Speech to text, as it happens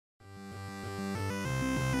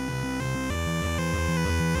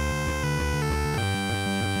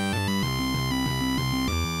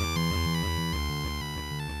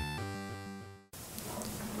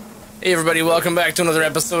Hey everybody, welcome back to another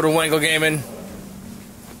episode of Wangle Gaming.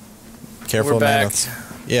 Careful, We're back. man.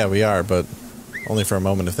 Yeah, we are, but only for a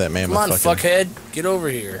moment if that mammoth. Come on, fuckhead, get over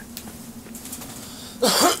here.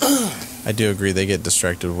 I do agree, they get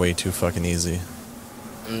distracted way too fucking easy.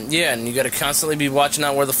 Yeah, and you gotta constantly be watching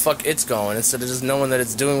out where the fuck it's going instead of just knowing that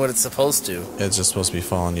it's doing what it's supposed to. It's just supposed to be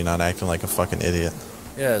following you, not acting like a fucking idiot.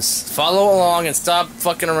 Yes, follow along and stop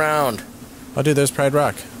fucking around. Oh, dude, there's Pride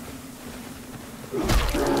Rock.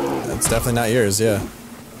 It's definitely not yours, yeah.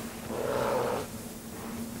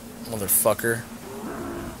 Motherfucker.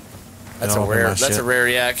 That's a rare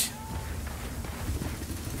yak.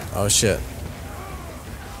 Oh shit.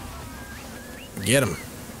 Get him.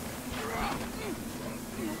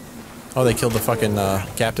 Oh, they killed the fucking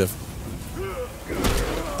captive.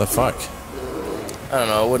 The fuck? I don't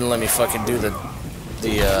know, it wouldn't let me fucking do the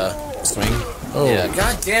swing. Oh yeah,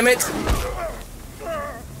 god damn it.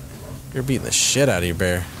 You're beating the shit out of your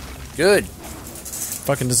bear. Good.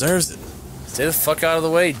 Fucking deserves it. Stay the fuck out of the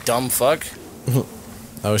way, dumb fuck.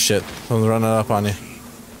 Oh shit, someone's running up on you.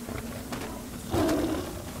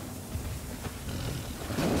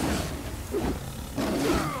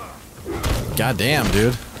 God damn,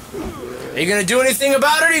 dude. Are you gonna do anything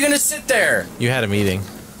about it, or are you gonna sit there? You had a meeting.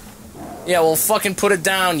 Yeah, well fucking put it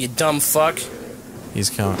down, you dumb fuck. He's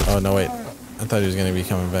coming. Oh, no, wait. I thought he was gonna be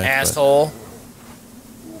coming back. Asshole.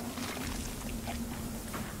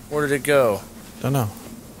 Where did it go? Don't know.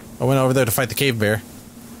 I went over there to fight the cave bear.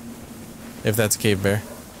 If that's a cave bear.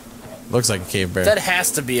 Looks like a cave bear. That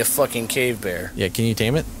has to be a fucking cave bear. Yeah, can you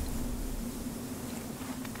tame it?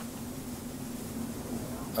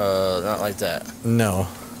 Not like that. No.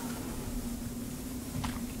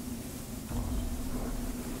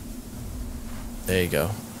 There you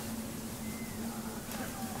go.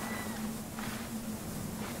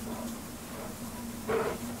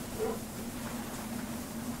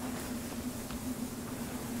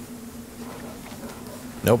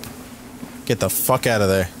 Nope. Get the fuck out of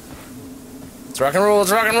there. It's rock and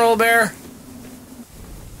roll, bear.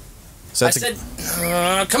 So I said,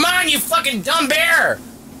 come on, you fucking dumb bear!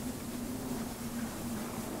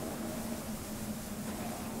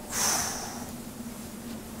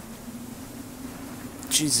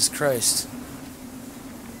 Jesus Christ.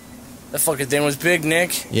 That fucking thing was big,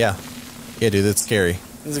 Nick. Yeah. Yeah, dude, that's scary.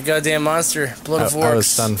 It's a goddamn monster. Blood of orcs. I was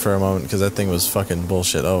stunned for a moment because that thing was fucking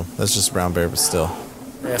bullshit. Oh, that's just a brown bear, but still.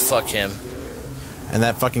 Yeah, fuck him. And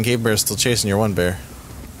that fucking cave bear is still chasing your one bear.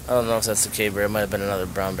 I don't know if that's the cave bear. It might have been another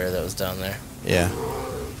brown bear that was down there. Yeah.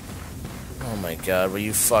 Oh my god, will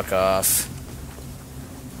you fuck off?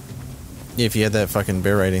 Yeah, if you had that fucking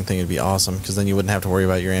bear riding thing, it'd be awesome, because then you wouldn't have to worry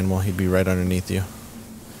about your animal. He'd be right underneath you,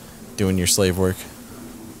 doing your slave work.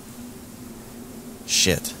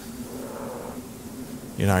 Shit.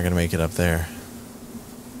 You're not gonna make it up there.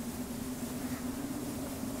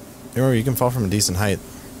 Remember, you can fall from a decent height.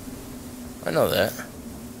 I know that.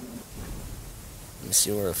 Let me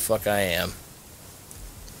see where the fuck I am.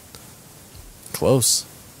 Close.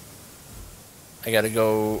 I gotta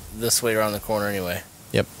go this way around the corner anyway.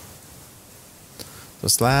 Yep. So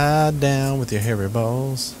slide down with your hairy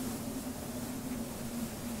balls.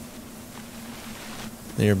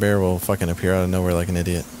 Then your bear will fucking appear out of nowhere like an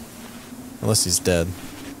idiot. Unless he's dead.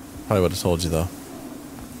 Probably would have told you though.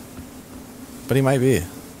 But he might be.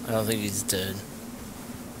 I don't think he's dead.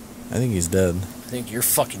 I think he's dead. I think you're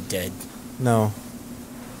fucking dead. No.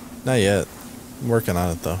 Not yet. I'm working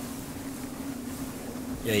on it though.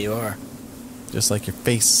 Yeah, you are. Just like your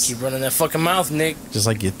face. Keep running that fucking mouth, Nick. Just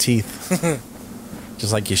like your teeth.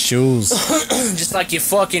 Just like your shoes. Just like your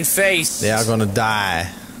fucking face. They are gonna die.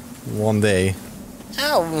 One day.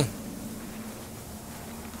 Ow.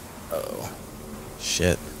 Uh-oh.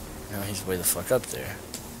 Shit. Now he's way the fuck up there.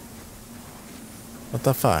 What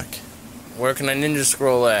the fuck? Where can I ninja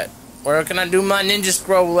scroll at? Where can I do my ninja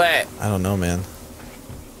scroll at? I don't know, man.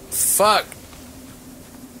 Fuck.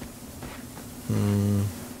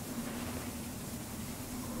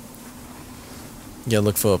 Yeah,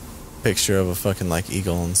 look for a picture of a fucking like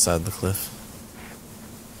eagle inside the cliff.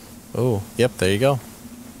 Oh, yep, there you go.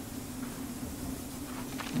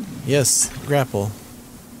 Yes, grapple.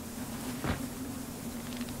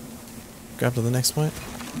 Grab to the next point.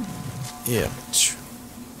 Yeah.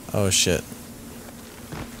 Oh shit.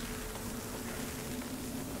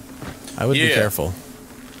 I would be careful.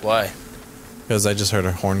 Why? Because I just heard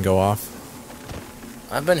a horn go off.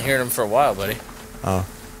 I've been hearing him for a while, buddy. Oh.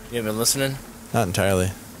 You have been listening? Not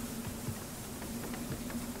entirely.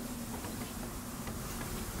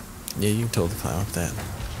 Yeah, you can totally climb up that.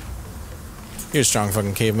 You're a strong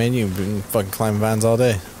fucking caveman. You've been fucking climbing vines all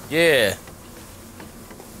day. Yeah.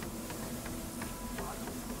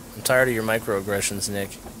 I'm tired of your microaggressions,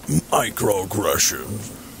 Nick. Microaggressions.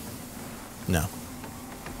 No.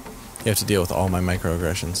 You have to deal with all my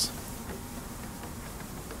microaggressions.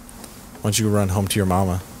 Why don't you run home to your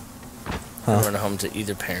mama? Huh? I run home to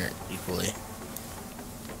either parent equally.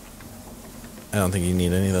 I don't think you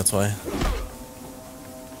need any, that's why.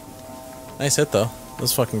 Nice hit, though. That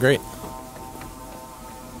was fucking great.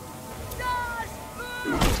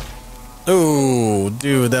 Oh,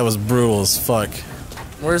 dude, that was brutal as fuck.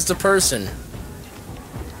 Where's the person?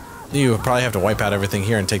 You probably have to wipe out everything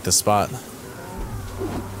here and take the spot.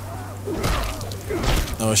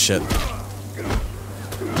 Oh, shit.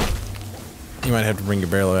 You might have to bring your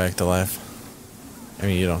barrel back to life. I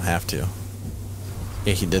mean, you don't have to.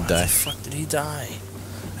 Yeah, he did die. Why the fuck did he die?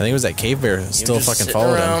 I think it was that cave bear still fucking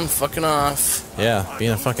followed him. Fucking off. Yeah,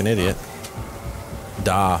 being a fucking idiot.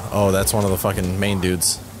 Da. Oh, that's one of the fucking main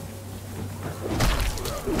dudes.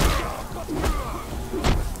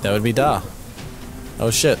 That would be Da. Oh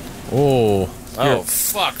shit. Oh. Oh,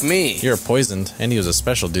 fuck me. You're poisoned, and he was a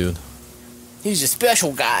special dude. He's a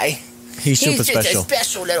special guy. He's super just special. a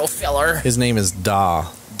special little feller. His name is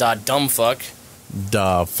Da. Da dumb fuck.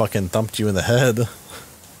 Da fucking thumped you in the head.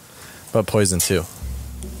 But poison too.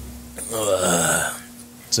 Ugh.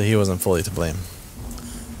 So he wasn't fully to blame.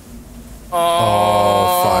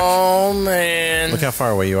 Oh, man. Look how far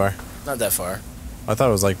away you are. Not that far. I thought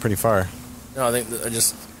it was like pretty far. No, I think I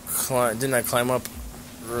just didn't I climb up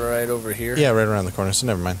right over here? Yeah, right around the corner, so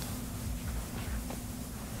never mind.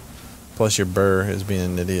 Plus your burr is being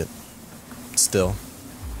an idiot. Still.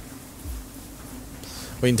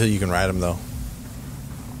 Wait until you can ride him, though.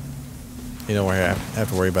 You don't have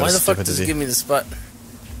to worry about his stupidity. Why the fuck does it give me the spot?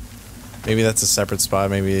 Maybe that's a separate spot.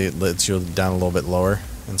 Maybe it lets you down a little bit lower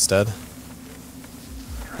instead.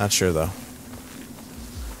 Not sure, though.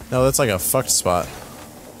 No, that's like a fucked spot.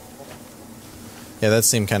 Yeah, that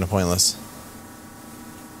seemed kind of pointless.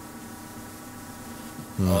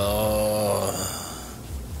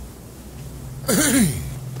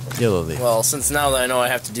 Yellow leaf. Well, since now that I know I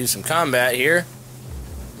have to do some combat here,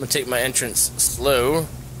 I'm gonna take my entrance slow.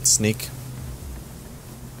 Sneak.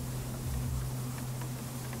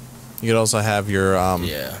 You could also have your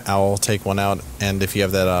owl take one out, and if you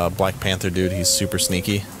have that Black Panther dude, he's super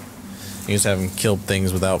sneaky. You just have him kill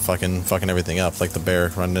things without fucking everything up, like the bear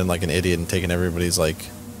running in like an idiot and taking everybody's like.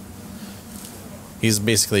 He's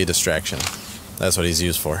basically a distraction. That's what he's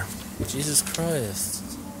used for. Jesus Christ.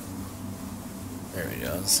 There we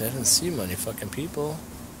go. See, I didn't see many fucking people.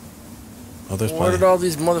 Oh, there's Where did all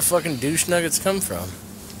these motherfucking douche nuggets come from?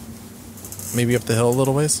 Maybe up the hill a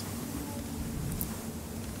little ways?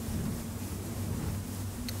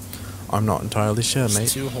 I'm not entirely sure, There's mate.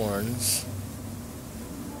 2 horns.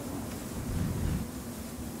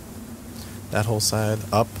 That whole side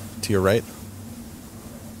up to your right.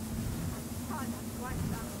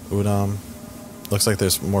 Udam. Looks like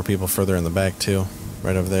there's more people further in the back too.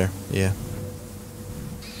 Right over there. Yeah.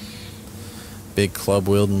 Big club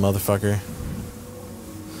wielding motherfucker.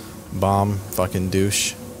 Bomb fucking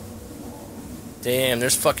douche. Damn,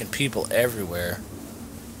 there's fucking people everywhere.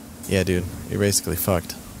 Yeah, dude. You're basically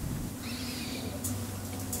fucked.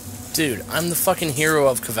 Dude, I'm the fucking hero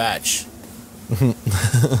of Kvatch.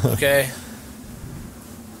 Okay?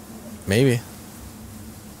 Maybe.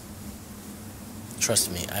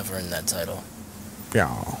 Trust me, I've earned that title.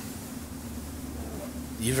 Yeah.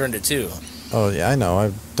 You've earned it too. Oh, yeah, I know.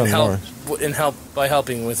 I've done more. By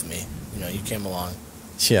helping with me. You know, you came along.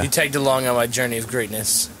 Yeah. You tagged along on my journey of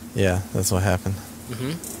greatness. Yeah, that's what happened.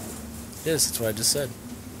 Yes, that's what I just said.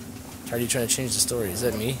 How are you trying to change the story? Is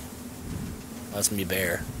that me? Oh, that's me,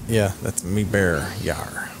 Bear. Yeah, that's me, Bear.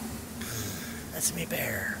 Yar. That's me,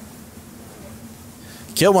 Bear.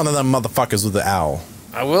 Kill one of them motherfuckers with the owl.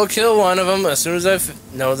 I will kill one of them as soon as I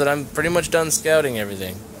know that I'm pretty much done scouting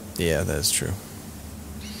everything. Yeah, that is true.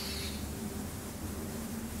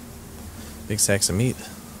 Big sacks of meat.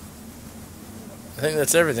 I think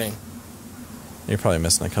that's everything. You're probably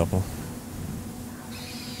missing a couple.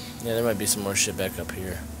 Yeah, there might be some more shit back up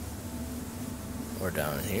here. Or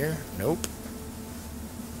down in here. Nope.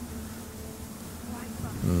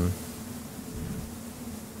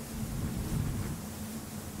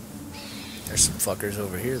 There's some fuckers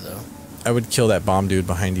over here, though. I would kill that bomb dude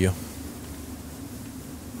behind you.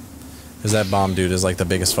 Because that bomb dude is like the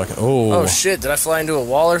biggest fucking... Oh, shit. Did I fly into a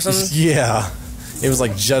wall or something? Yeah. It was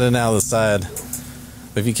like jutting out of the side.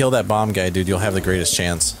 But if you kill that bomb guy, dude, you'll have the greatest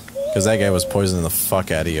chance. Because that guy was poisoning the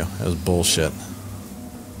fuck out of you. It was bullshit.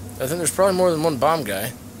 I think there's probably more than one bomb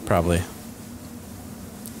guy. Probably.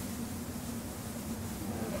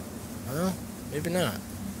 Well, maybe not.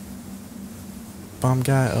 Bomb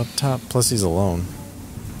guy up top. Plus he's alone.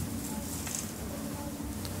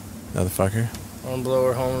 Motherfucker. Horn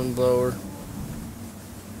blower.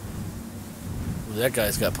 Ooh, that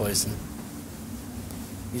guy's got poison.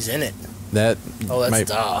 He's in it. That. Oh, that's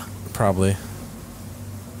Da. Probably.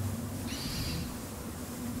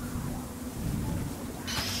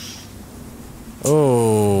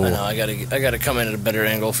 Oh. I know. I gotta come in at a better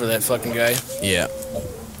angle for that fucking guy. Yeah.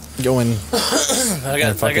 Going.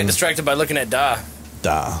 I got distracted by looking at Da.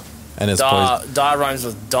 Da. And his Da rhymes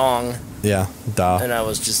with dong. Yeah. Da. And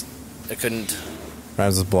I couldn't.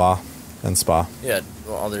 Rhymes with blah and spa. Yeah.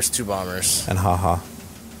 Well, there's two bombers. And haha.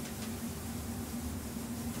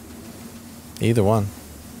 Either one.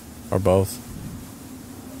 Or both.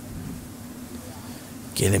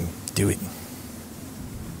 Get him. Do it.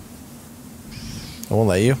 I won't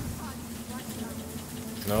let you.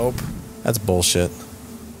 Nope. That's bullshit.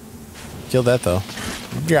 Kill that though.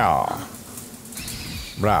 Yeah.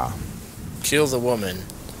 Rah. Kill the woman.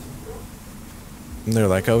 And they're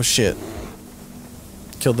like, oh shit.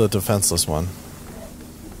 Kill the defenseless one.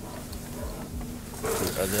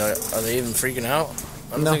 Are they even freaking out?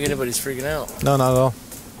 I don't think anybody's freaking out. No, not at all.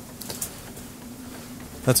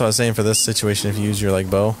 That's what I was saying for this situation. If you use your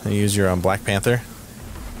bow and you use your Black Panther,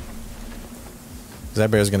 because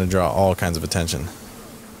that bear's going to draw all kinds of attention.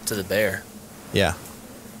 To the bear. Yeah.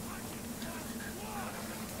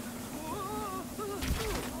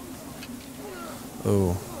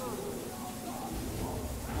 Ooh.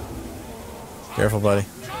 Careful, buddy.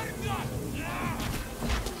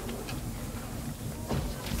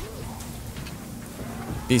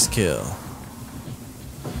 Beast kill.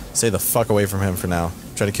 Stay the fuck away from him for now.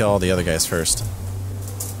 Try to kill all the other guys first.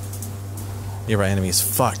 Nearby enemies.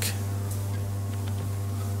 Fuck.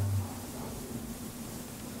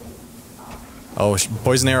 Oh,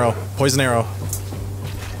 poison arrow. Poison arrow.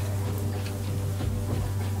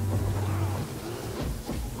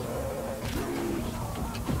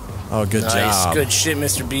 Oh, good job. Good shit,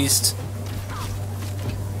 Mr. Beast.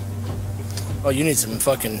 Oh, you need some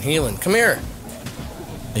fucking healing. Come here.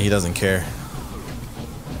 He doesn't care.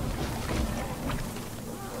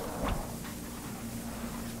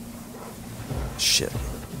 Shit.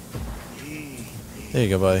 There you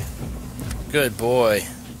go, buddy. Good boy.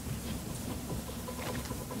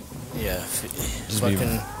 Yeah. Just be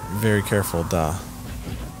very careful, Da.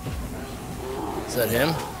 Is that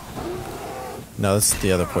him? No, that's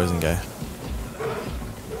the other poison guy.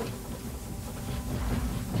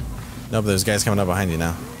 No, but there's guys coming up behind you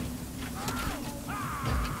now.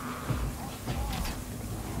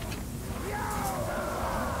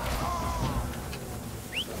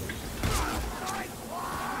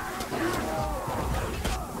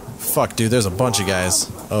 Fuck, dude, there's a bunch of guys.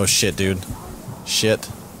 Oh, shit, dude. Shit.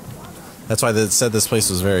 That's why they said this place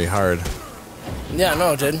was very hard. Yeah,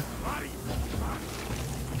 no, it did.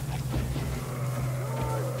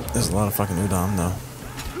 There's a lot of fucking udon, though.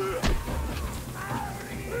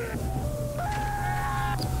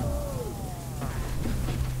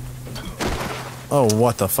 Oh,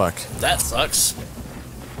 what the fuck? That sucks.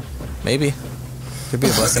 Maybe. Could be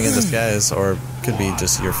a blessing in disguise, or could be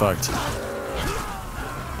just you're fucked.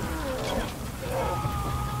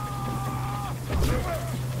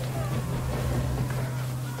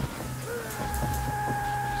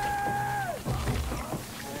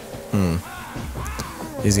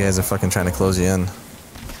 These guys are fucking trying to close you in.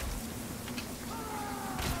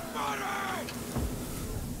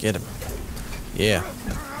 Get him. Yeah.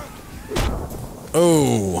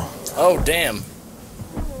 Oh. Oh, damn.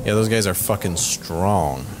 Yeah, those guys are fucking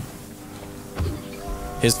strong.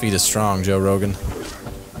 His feet is strong, Joe Rogan.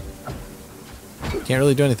 Can't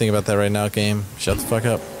really do anything about that right now, game. Shut the fuck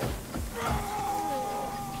up.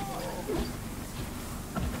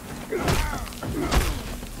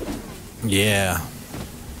 Yeah.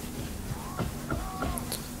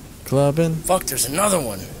 Clubbing. Fuck, there's another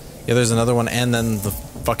one. Yeah, there's another one, and then the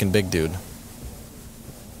fucking big dude.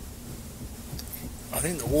 I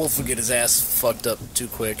think the wolf would get his ass fucked up too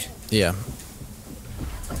quick. Yeah.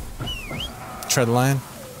 Tread the line.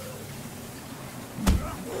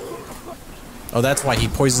 Oh, that's why he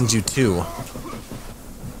poisons you too.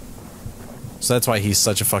 So that's why he's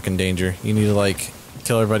such a fucking danger. You need to,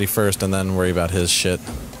 kill everybody first and then worry about his shit.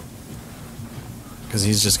 Because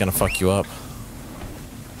he's just gonna fuck you up.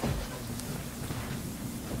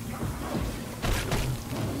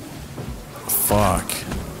 Fuck.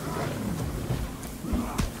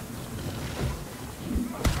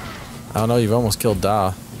 I don't know, you've almost killed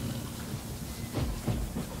Da.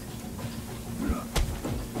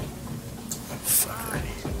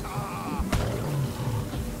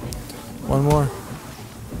 One more.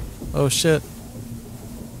 Oh shit.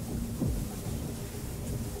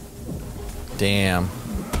 Damn.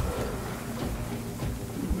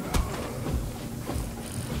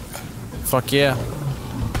 Fuck yeah.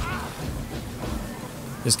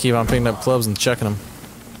 Just keep on picking up clubs and chucking them.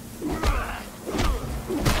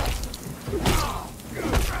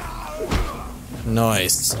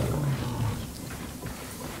 Nice.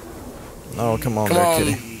 Oh, come on there,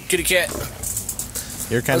 kitty. Kitty cat.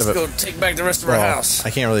 You're kind Let's of go take back the rest of our house.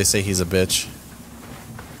 I can't really say he's a bitch.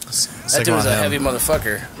 That dude is a heavy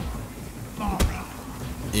motherfucker.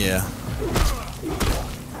 Yeah.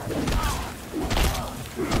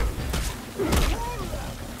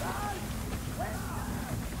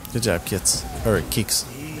 Good job, kits. Or keeks.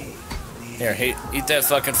 Here, eat that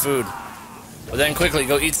fucking food. But then quickly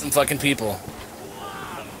go eat some fucking people.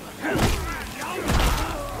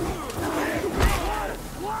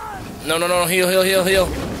 No, heal.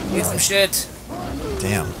 Eat some shit.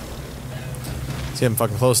 Damn. It's getting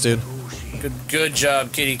fucking close, dude. Good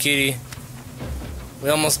job, kitty. We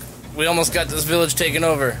almost got this village taken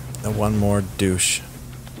over. And one more douche.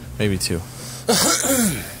 Maybe two.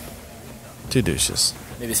 2 douches.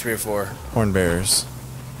 Maybe 3 or 4. Horn bearers.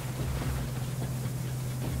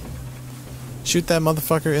 Shoot that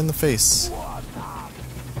motherfucker in the face.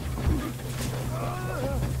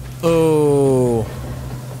 Oh.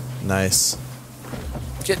 Nice.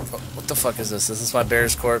 What the fuck is this? Is this my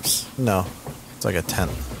bear's corpse? No. It's like a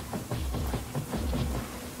tent.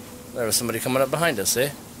 There was somebody coming up behind us,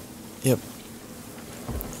 eh? Yep.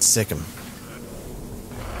 Sick him.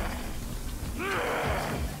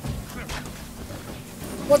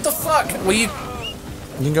 What the fuck? Well, you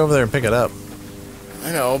can go over there and pick it up.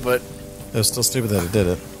 I know, but it was still stupid that it did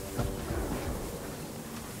it.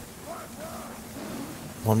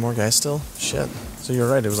 One more guy still? Shit. So you're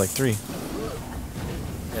right, it was like 3. Yeah,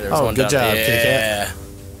 there was one good down job, there. kitty cat.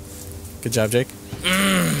 Good job, Jake.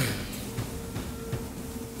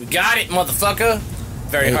 We got it, motherfucker.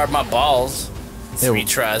 Very hard, my balls. 3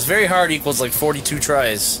 tries. Very hard equals like 42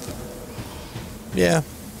 tries. Yeah.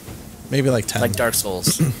 Maybe like 10. Like Dark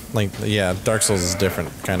Souls. Yeah, Dark Souls is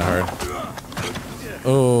different. Kind of hard.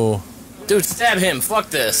 Oh. Dude, stab him. Fuck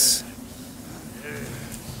this.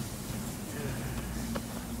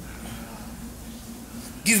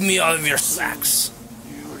 Give me all of your sacks.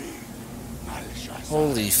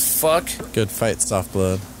 Holy fuck. Good fight, soft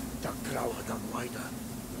blood.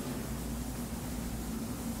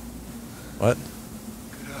 What?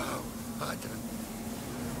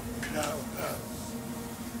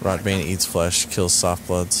 Rotbane eats flesh, kills soft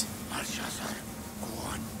bloods.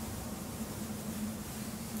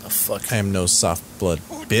 Oh fuck. I am no soft blood,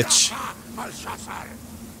 bitch.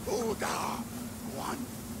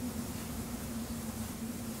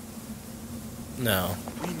 No.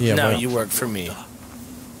 Yeah, no, well, you work for me.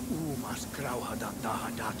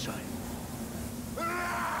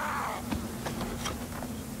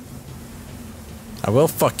 I will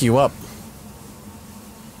fuck you up.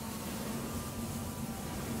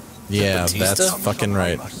 Yeah, that's fucking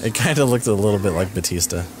right. It kind of looked a little bit like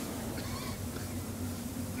Batista.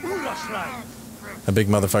 A big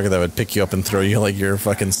motherfucker that would pick you up and throw you like you're a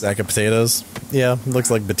fucking sack of potatoes. Yeah, looks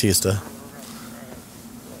like Batista.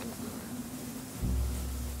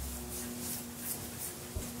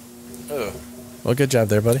 Oh. Well, good job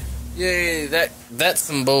there, buddy. Yay, that's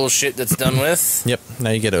some bullshit that's done with. Yep,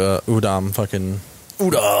 now you get a Udam fucking...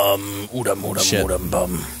 Udam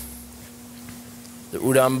bum. The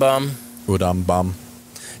Udam bomb. Udam bomb.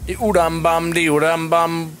 The Udam bomb, the Udam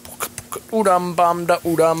bomb. Udam bomb, the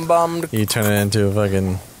Udam bomb. You turn it into a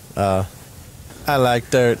fucking, I like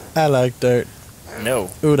dirt, I like dirt. No.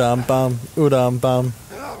 Udam bomb, Udam bomb.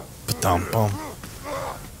 Ba-dum bum.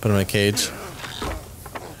 Put him in a cage.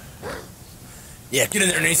 Yeah, get in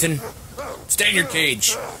there, Nathan. Stay in your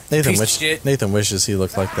cage. Nathan wishes he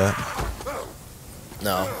looked like that.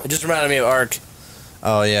 No, it just reminded me of Ark.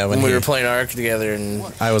 Oh yeah, when we were playing Ark together, and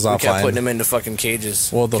I was offline. We kept putting him into fucking cages.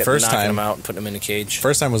 Well, the first time, him out and putting him in a cage.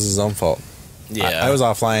 First time was his own fault. Yeah, I was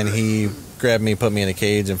offline. He grabbed me, put me in a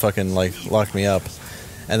cage, and fucking like locked me up.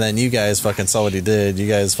 And then you guys fucking saw what he did. You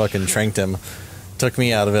guys fucking tranked him, took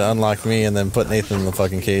me out of it, unlocked me, and then put Nathan in the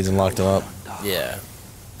fucking cage and locked him up. Yeah,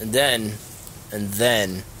 and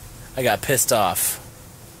then I got pissed off.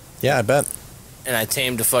 Yeah, I bet. And I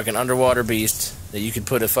tamed a fucking underwater beast that you could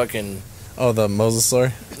put a fucking... Oh, the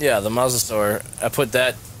mosasaur? Yeah, the mosasaur. I put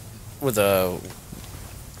that with a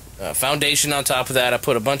foundation on top of that. I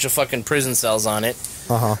put a bunch of fucking prison cells on it.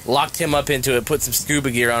 Locked him up into it, put some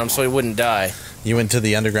scuba gear on him so he wouldn't die. You went to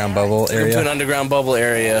the underground bubble area? Took him to an underground bubble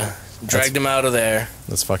area. Dragged him out of there.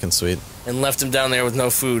 That's fucking sweet. And left him down there with no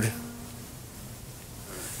food.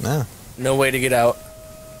 Nah. No way to get out.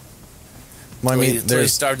 Well, I mean, he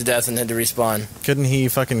starved to death and had to respawn. Couldn't he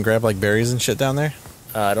fucking grab like berries and shit down there?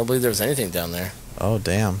 I don't believe there was anything down there. Oh,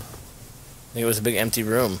 damn. think it was a big empty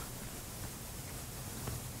room.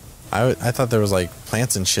 I thought there was like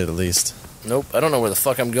plants and shit at least. Nope, I don't know where the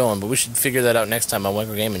fuck I'm going, but we should figure that out next time on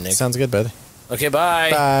Wangle Gaming, Nick. Sounds good, buddy. Okay, bye.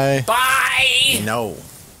 Bye. Bye! No.